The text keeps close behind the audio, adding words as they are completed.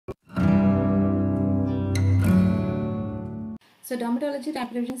So Dermatology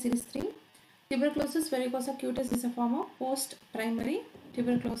Rapid Revision Series 3. Tuberculosis varicose cutis is a form of post-primary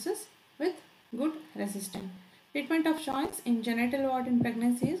tuberculosis with good resistance. Treatment of choice in genital ward in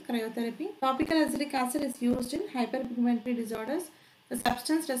pregnancy is cryotherapy. Topical azelaic acid is used in hyperpigmentary disorders. The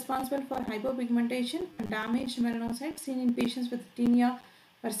substance responsible for hypopigmentation and damaged melanocytes seen in patients with tinea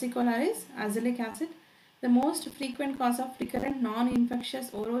versicolor is azelaic acid. The most frequent cause of recurrent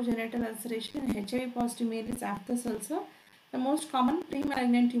non-infectious orogenital ulceration in HIV positive male is aphthous ulcer. The most common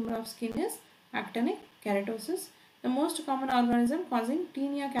pre-malignant tumor of skin is actinic keratosis. The most common organism causing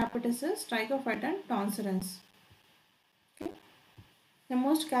tinea capitis is trichophyton tonsurans. Okay. The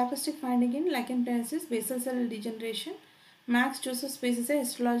most characteristic finding in lichen planus is basal cell degeneration. Max Joseph space is a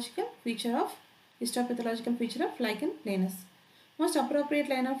histopathological feature of lichen planus. Most appropriate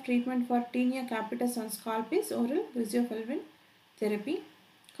line of treatment for tinea capitis on scalp is oral griseofulvin therapy.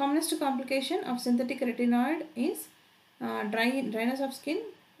 Commonest complication of synthetic retinoid is dryness of skin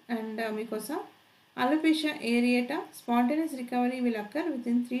and mucosa. Alopecia areata, spontaneous recovery will occur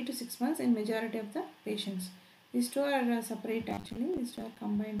within 3 to 6 months in majority of the patients. These two are separate actually, these two are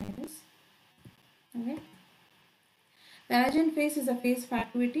combined iris. Okay. The anagen phase is a phase of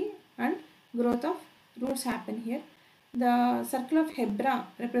activity and growth of roots happen here. The circle of Hebra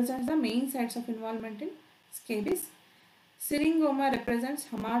represents the main sites of involvement in scabies. Syringoma represents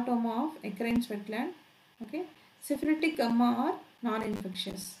hamartoma of eccrine sweat gland. Okay. Syphilitic gumma are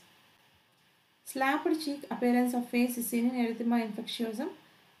non-infectious. Slapped cheek appearance of face is seen in erythema infectiosum.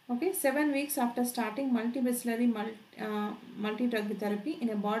 Okay, 7 weeks after starting multibacillary multi-drug therapy in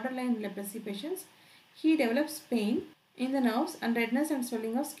a borderline leprosy patients, he develops pain in the nerves and redness and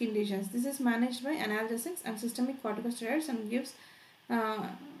swelling of skin lesions. This is managed by analgesics and systemic corticosteroids and gives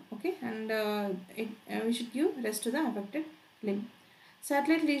we should give rest to the affected limb.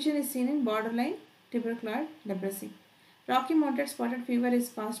 Satellite lesion is seen in borderline tubercular leprosy. Rocky Mountain spotted fever is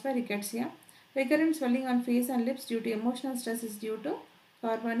caused by rickettsia. Recurrent swelling on face and lips due to emotional stress is due to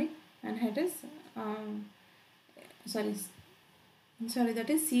carbonic anhydrous. That is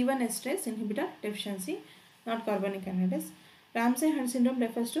C1 esterase inhibitor deficiency, not carbonic anhydrous. Ramsay-Hunt syndrome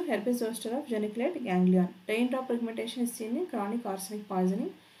refers to herpes zoster of geniculate ganglion. Raindrop pigmentation is seen in chronic arsenic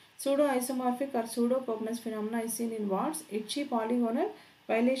poisoning. Pseudo-isomorphic or pseudo-copenous phenomena is seen in warts. Itchy polygonal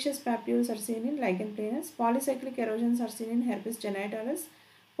violaceous papules are seen in lichen planus. Polycyclic erosions are seen in herpes genitalis.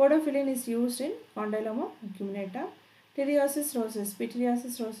 Podophyllin is used in condyloma acuminata. Pityriasis rosacea.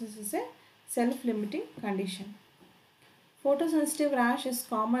 Pityriasis rosacea is a self-limiting condition. Photosensitive rash is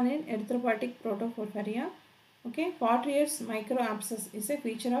common in erythropoietic protoporphyria. Okay, Pottier's microabscess is a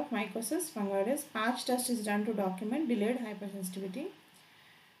feature of mycosis fungoides. Patch test is done to document delayed hypersensitivity.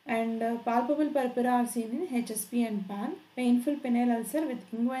 And palpable purpura are seen in HSP and PAN. Painful penile ulcer with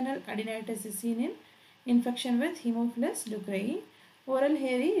inguinal adenitis is seen in infection with Haemophilus ducreyi. Oral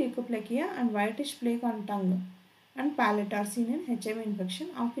hairy leukoplakia and whitish plaque on tongue and palate are seen in HIV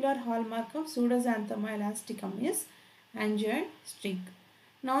infection. Ocular hallmark of pseudoxanthoma elasticum is angioid streak.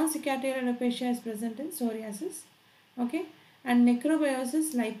 Non-cicatricial alopecia is present in psoriasis. Okay, and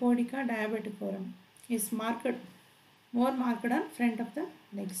necrobiosis lipodica diabeticorum is more marked on front of the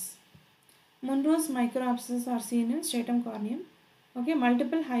legs. Monroe's microabscesses are seen in stratum corneum. Okay,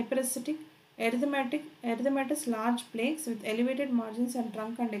 multiple hyperesthetic erythematous large plaques with elevated margins and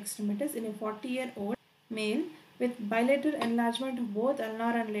trunk and extremities in a 40-year-old male with bilateral enlargement of both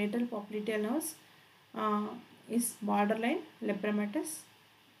ulnar and lateral popliteal nerves is borderline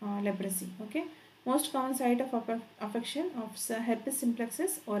leprosy. Okay, most common site of affection of herpes simplex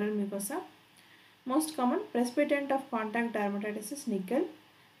is oral mucosa. Most common precipitant of contact dermatitis is nickel.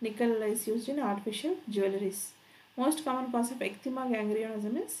 Nickel is used in artificial jewelries. Most common cause of ecthyma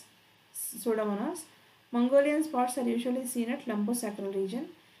gangrionosum is Pseudomonas. Mongolian spots are usually seen at lumbosacral region.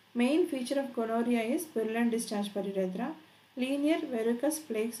 Main feature of gonorrhea is purulent discharge per urethra. Linear verrucous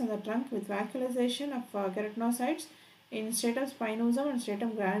plaques on the trunk with vacuolization of keratinocytes in stratum spinosum and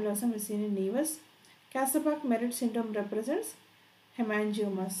stratum granulosum is seen in nevus. Kasabach-Merritt syndrome represents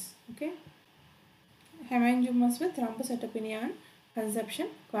hemangiomas. Okay, hemangiomas with thrombocytopenia and conception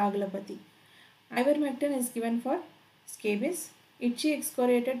coagulopathy. Ivermectin is given for scabies. Itchy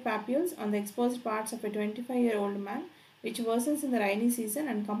excoriated papules on the exposed parts of a 25-year-old man, which worsens in the rainy season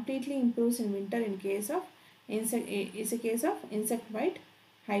and completely improves in winter in case of insect bite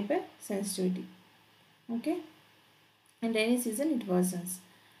hypersensitivity. Okay, in rainy season it worsens.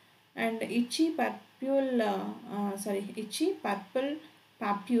 And itchy purple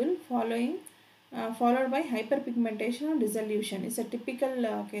papule followed by hyperpigmentation or dissolution is a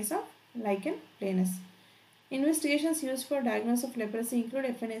typical case of lichen planus. Investigations used for diagnosis of leprosy include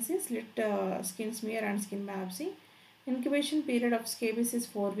FNAC, slit skin smear and skin biopsy. Incubation period of scabies is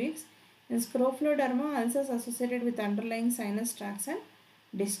 4 weeks. In scrophloderma, ulcers associated with underlying sinus tracts and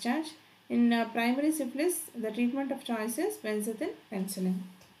discharge. In primary syphilis, the treatment of choice is benzathine penicillin.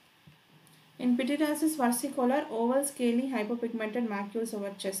 In pityriasis versicolor, oval scaly hypopigmented macules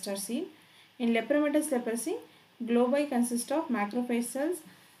over chest are seen. In lepromatous leprosy, globi consist of macrophage cells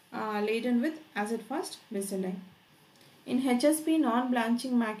laden with acid-fast bacilli. In HSP,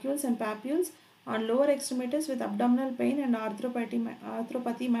 non-blanching macules and papules on lower extremities with abdominal pain and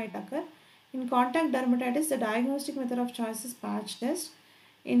arthropathy might occur. In contact dermatitis, the diagnostic method of choice is patch test.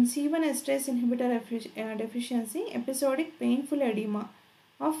 In C1 esterase inhibitor deficiency, episodic painful edema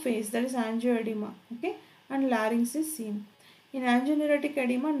of face, that is angioedema, okay, and larynx is seen. In angioneurotic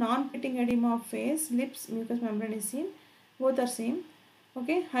edema, non-pitting edema of face, lips, mucous membrane is seen. Both are same.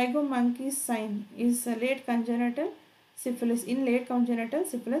 Okay, Hygo-Monkey's sign is late congenital syphilis. In late congenital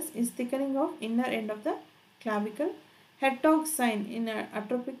syphilis is thickening of inner end of the clavicle. Head dog sign in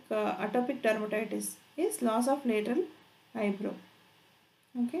atopic dermatitis is loss of lateral eyebrow.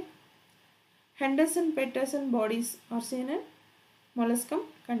 Okay. Henderson-Peterson bodies are seen in molluscum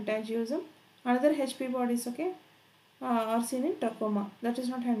contagiosum. Another HP bodies, okay, are seen in trachoma. That is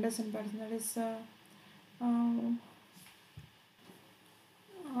not Henderson-Peterson. That is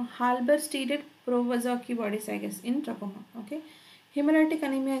Halbersteded Prowazaki bodies, I guess, in trachoma. Okay. Hemolytic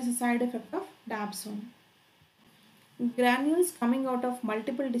anemia is a side effect of dapsone. Granules coming out of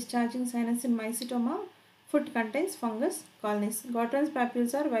multiple discharging sinus in mycetoma. Foot contains fungus colonies. Gotran's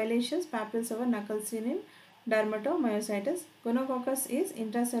papules are violaceous papules over knuckles seen in dermatomyositis. Gonococcus is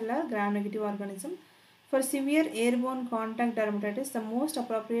intracellular gram-negative organism. For severe airborne contact dermatitis, the most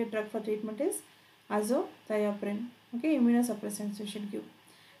appropriate drug for treatment is azathioprine. Okay, immunosuppressants we should give.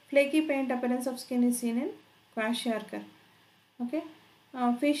 Flaky paint appearance of skin is seen in kwashiorkor. Okay.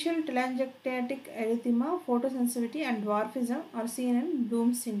 Facial telangiectatic erythema, photosensitivity and dwarfism are seen in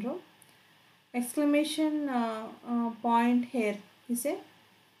Bloom's syndrome. Exclamation point hair is a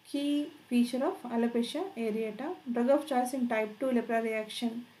key feature of alopecia areata. Drug of choice in type 2 lepra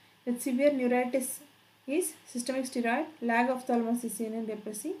reaction with severe neuritis is systemic steroid. Lag of ophthalmos is seen in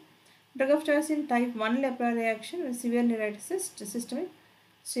leprosy. Drug of choice in type 1 lepra reaction with severe neuritis is systemic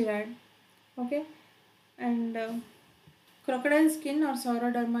steroid. Okay, and crocodile skin or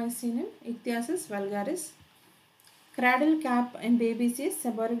sauroderma is seen in Ichthysis vulgaris. Cradle cap in babies is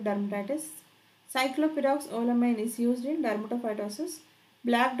seborrheic dermatitis. Cyclopirox olamine is used in dermatophytosis.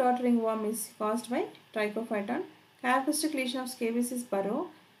 Black dot ringworm is caused by trichophyton. Characteristic lesion of scabies is burrow.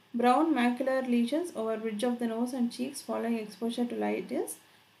 Brown macular lesions over bridge of the nose and cheeks following exposure to light is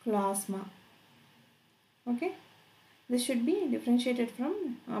chlasma. Okay, this should be differentiated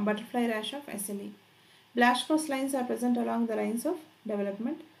from butterfly rash of SLE. Blaschko's lines are present along the lines of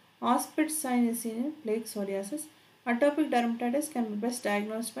development. Auspitz sign is seen in plaque psoriasis. Atopic dermatitis can be best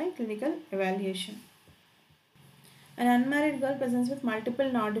diagnosed by clinical evaluation. An unmarried girl presents with multiple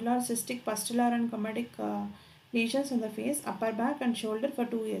nodular, cystic, pustular, and comedic lesions on the face, upper back, and shoulder for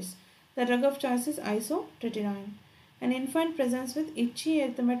 2 years. The drug of choice is isotretinoin. An infant presents with itchy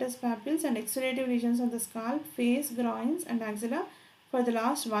erythematous papules and exudative lesions on the scalp, face, groins, and axilla for the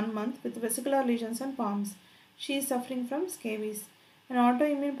last 1 month with vesicular lesions on palms. She is suffering from scabies. An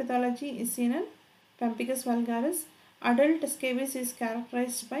autoimmune pathology is seen in pemphigus vulgaris. Adult scabies is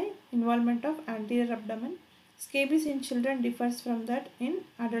characterized by involvement of anterior abdomen. Scabies in children differs from that in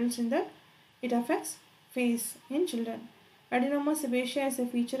adults in that it affects face in children. Adenoma sebaceae is a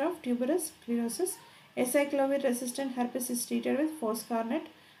feature of tuberous sclerosis. Acyclovir resistant herpes is treated with foscarnet.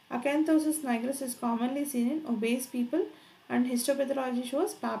 Acanthosis nigralis is commonly seen in obese people and histopathology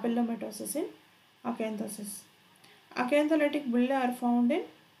shows papillomatosis in acanthosis. Acantholytic bullae are found in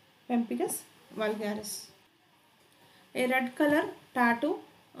pemphigus vulgaris. A red color tattoo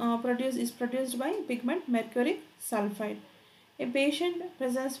is produced by pigment mercuric sulfide. A patient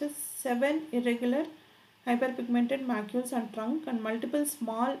presents with 7 irregular hyperpigmented macules on trunk and multiple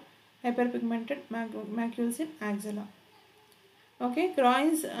small hyperpigmented macules in axilla. Okay,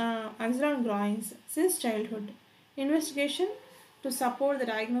 groins, axilla and groins since childhood. Investigation to support the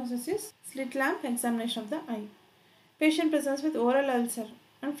diagnosis is slit lamp examination of the eye. Patient presents with oral ulcer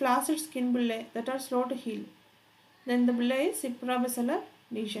and flaccid skin bullae that are slow to heal. Then the bulla is suprabasilar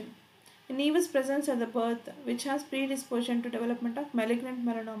lesion. A nevus presents at the birth which has predisposition to development of malignant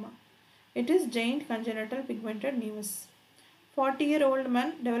melanoma. It is giant congenital pigmented nevus. 40-year-old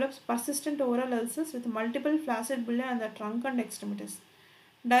man develops persistent oral ulcers with multiple flaccid bullae on the trunk and extremities.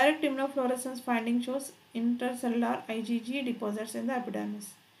 Direct immunofluorescence finding shows intercellular IgG deposits in the epidermis.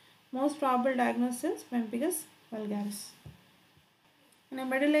 Most probable diagnosis pemphigus vulgaris. In a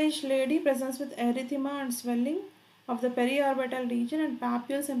middle-aged lady presents with erythema and swelling of the periorbital region and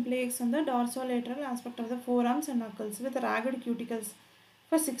papules and plaques on the dorsolateral aspect of the forearms and knuckles with ragged cuticles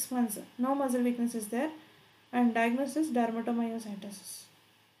for 6 months. No muscle weakness is there and diagnosis dermatomyositis.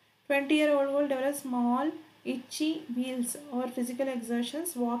 20-year-old will develop small itchy wheals over physical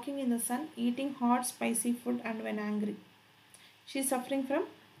exertions, walking in the sun, eating hot spicy food and when angry. She is suffering from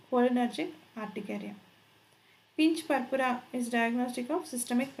cholinergic urticaria. Pinch purpura is diagnostic of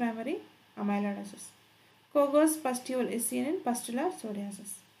systemic primary amyloidosis. Kogos pustule is seen in pustular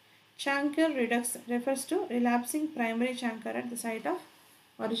psoriasis. Chancre redux refers to relapsing primary chancre at the site of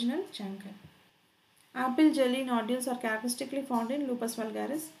original chancre. Apple jelly nodules are characteristically found in lupus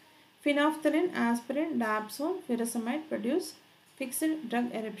vulgaris. Phenolphthalein, aspirin, dapsone, furosemide produce fixed drug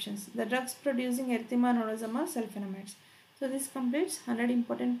eruptions. The drugs producing erythema nodosum are sulfonamides. So this completes 100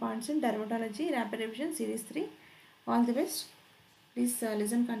 important points in dermatology rapid revision series 3. All the best. Please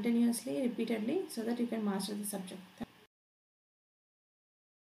listen continuously, repeatedly so that you can master the subject.